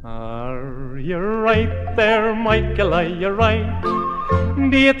You're right there, Michael, are you right?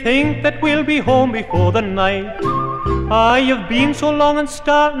 Do you think that we'll be home before the night? You've been so long and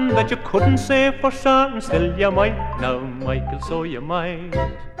starting that you couldn't say for certain. Still you might now, Michael, so you might.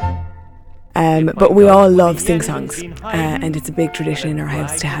 But we all love sing-songs, and it's a big tradition in our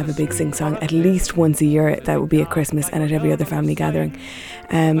house to have a big sing-song at least once a year. That would be at Christmas and at every other family gathering.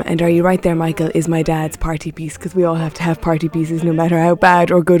 And Are You Right There, Michael is my dad's party piece, because we all have to have party pieces no matter how bad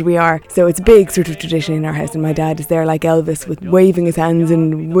or good we are. So it's a big sort of tradition in our house, and my dad is there like Elvis, with waving his hands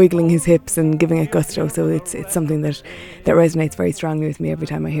and wiggling his hips and giving it gusto. So it's something that resonates very strongly with me every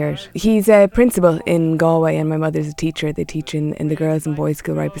time I hear it. He's a principal in Galway and my mother's a teacher. They teach in the girls' and boys'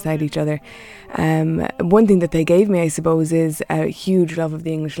 school right beside each other. One thing that they gave me, I suppose, is a huge love of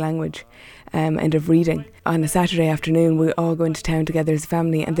the English language and of reading. On a Saturday afternoon, we all go into town together as a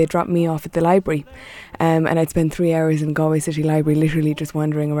family, and they drop me off at the library. And I'd spend 3 hours in Galway City Library, literally just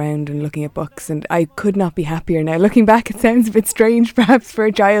wandering around and looking at books. And I could not be happier now. Looking back, it sounds a bit strange, perhaps, for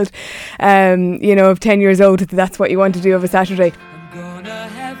a child, of 10 years old, if that's what you want to do of a Saturday. I'm gonna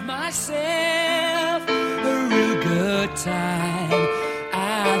have myself a real good time.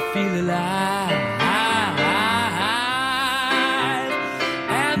 I feel alive,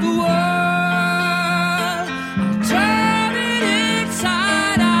 and the world, I'll turn it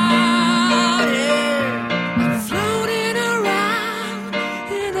inside out, yeah. I'm floating around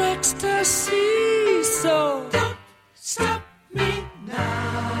in ecstasy, so don't stop me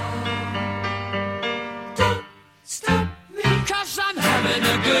now. Don't stop me, 'cause I'm having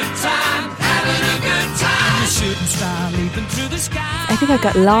a good time, having a good time. The shooting star leaping through the sky. I think I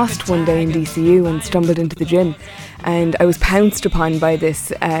got lost one day in DCU and stumbled into the gym, and I was pounced upon by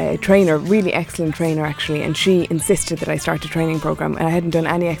this trainer, really excellent trainer actually, and she insisted that I start a training programme, and I hadn't done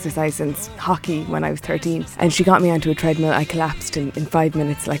any exercise since hockey when I was 13, and she got me onto a treadmill. I collapsed in 5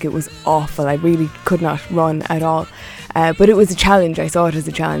 minutes. Like, it was awful. I really could not run at all. But it was a challenge. I saw it as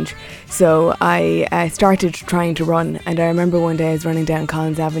a challenge. So I started trying to run, and I remember one day I was running down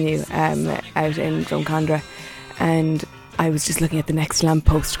Collins Avenue out in Drumcondra, and I was just looking at the next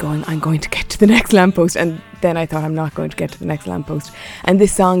lamppost going, I'm going to get to the next lamppost. And then I thought, I'm not going to get to the next lamppost. And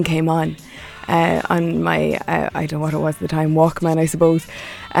this song came on my, I don't know what it was at the time, Walkman, I suppose.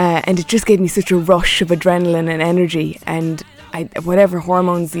 And it just gave me such a rush of adrenaline and energy. And whatever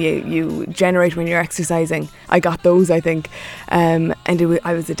hormones you generate when you're exercising, I got those, I think. And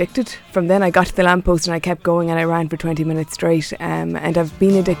I was addicted. From then I got to the lamppost and I kept going, and I ran for 20 minutes straight. And I've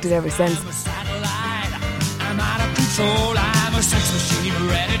been addicted ever since. I'm out of control, I'm a sex machine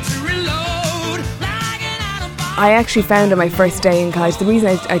ready to reload. I actually found on my first day in college, the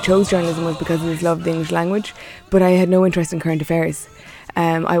reason I chose journalism was because I just loved the English language, but I had no interest in current affairs.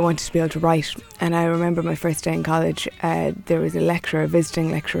 I wanted to be able to write, and I remember my first day in college, there was a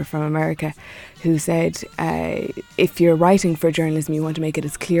visiting lecturer from America, who said, if you're writing for journalism, you want to make it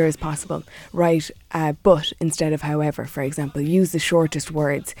as clear as possible. Write but instead of however, for example. Use the shortest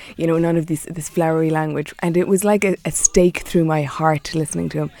words, none of this flowery language. And it was like a stake through my heart listening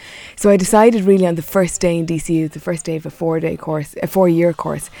to him. So I decided really on the first day in DCU, the first day of a 4-year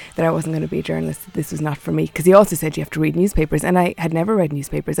course, that I wasn't going to be a journalist, that this was not for me. Because he also said you have to read newspapers, and I had never read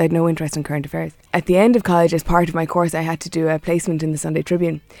newspapers. I had no interest in current affairs. At the end of college, as part of my course, I had to do a placement in the Sunday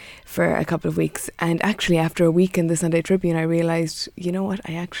Tribune for a couple of weeks. And actually, after a week in the Sunday Tribune, I realised, you know what,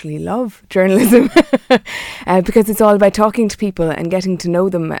 I actually love journalism. Because it's all about talking to people and getting to know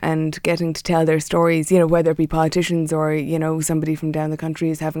them and getting to tell their stories, whether it be politicians or, somebody from down the country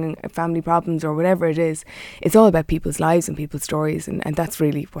is having family problems or whatever it is. It's all about people's lives and people's stories, and that's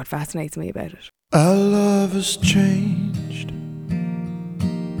really what fascinates me about it. Our love has changed.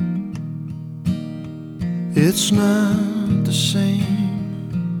 It's not the same.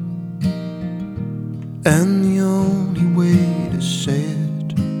 And the only way to say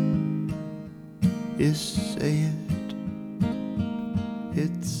it is say it.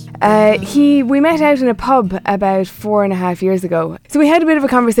 We met out in a pub about 4.5 years ago. So we had a bit of a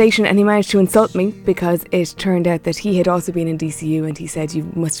conversation, and he managed to insult me because it turned out that he had also been in DCU, and he said, you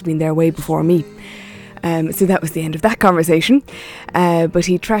must have been there way before me. So that was the end of that conversation. But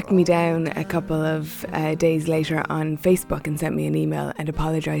he tracked me down a couple of days later on Facebook and sent me an email and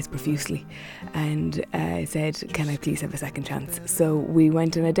apologised profusely and said, can I please have a second chance? So we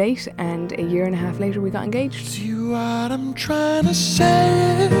went on a date, and 1.5 years later we got engaged. See what I'm trying to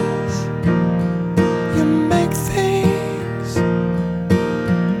say is you make things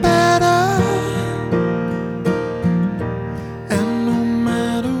better.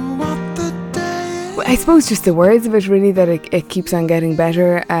 I suppose just the words of it really, that it keeps on getting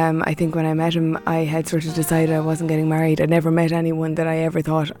better. I think when I met him, I had sort of decided I wasn't getting married. I'd never met anyone that I ever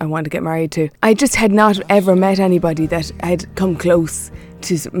thought I wanted to get married to. I just had not ever met anybody that had come close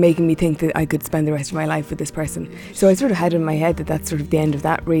to making me think that I could spend the rest of my life with this person. So I sort of had in my head that that's sort of the end of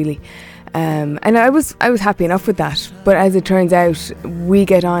that really. And I was happy enough with that. But as it turns out, we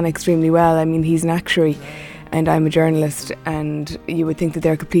get on extremely well. I mean, he's an actuary and I'm a journalist, and you would think that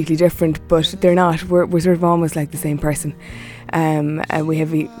they're completely different, but they're not. We're sort of almost like the same person. And we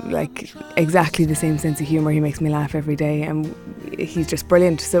have like exactly the same sense of humour. He makes me laugh every day, and he's just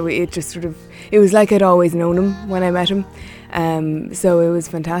brilliant. So it was like I'd always known him when I met him. So it was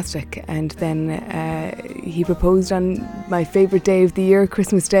fantastic. And then he proposed on my favourite day of the year,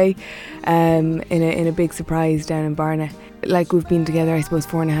 Christmas Day, in a big surprise down in Barna. Like, we've been together, I suppose,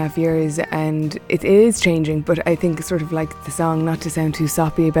 4.5 years, and it is changing, but I think sort of like the song, not to sound too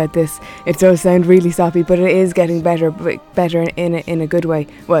soppy about this, it does sound really soppy, but it is getting better, but better in a good way.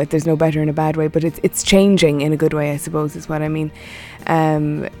 Well, there's no better in a bad way, but it's changing in a good way, I suppose, is what I mean.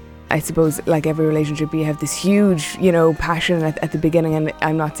 I suppose, like every relationship, you have this huge, passion at the beginning, and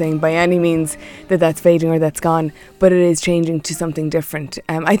I'm not saying by any means that that's fading or that's gone, but it is changing to something different.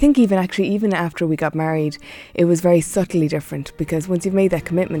 I think even after we got married, it was very subtly different, because once you've made that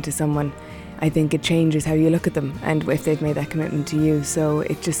commitment to someone, I think it changes how you look at them, and if they've made that commitment to you, so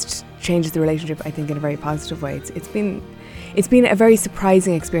it just changes the relationship, I think, in a very positive way. It's been a very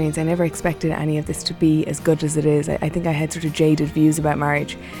surprising experience. I never expected any of this to be as good as it is. I think I had sort of jaded views about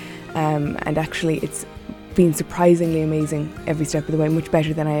marriage. And actually it's been surprisingly amazing every step of the way, much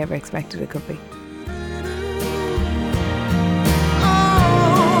better than I ever expected it could be.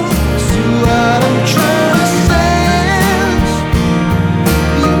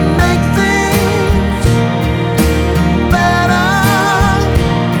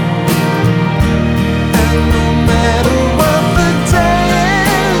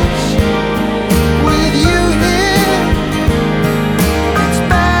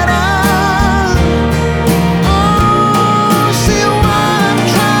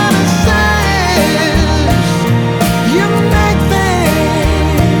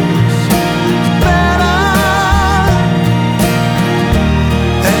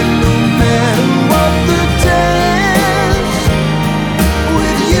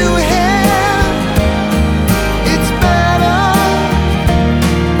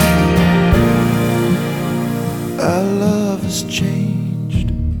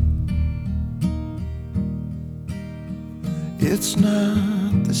 It's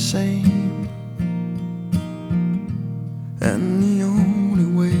not the same anymore.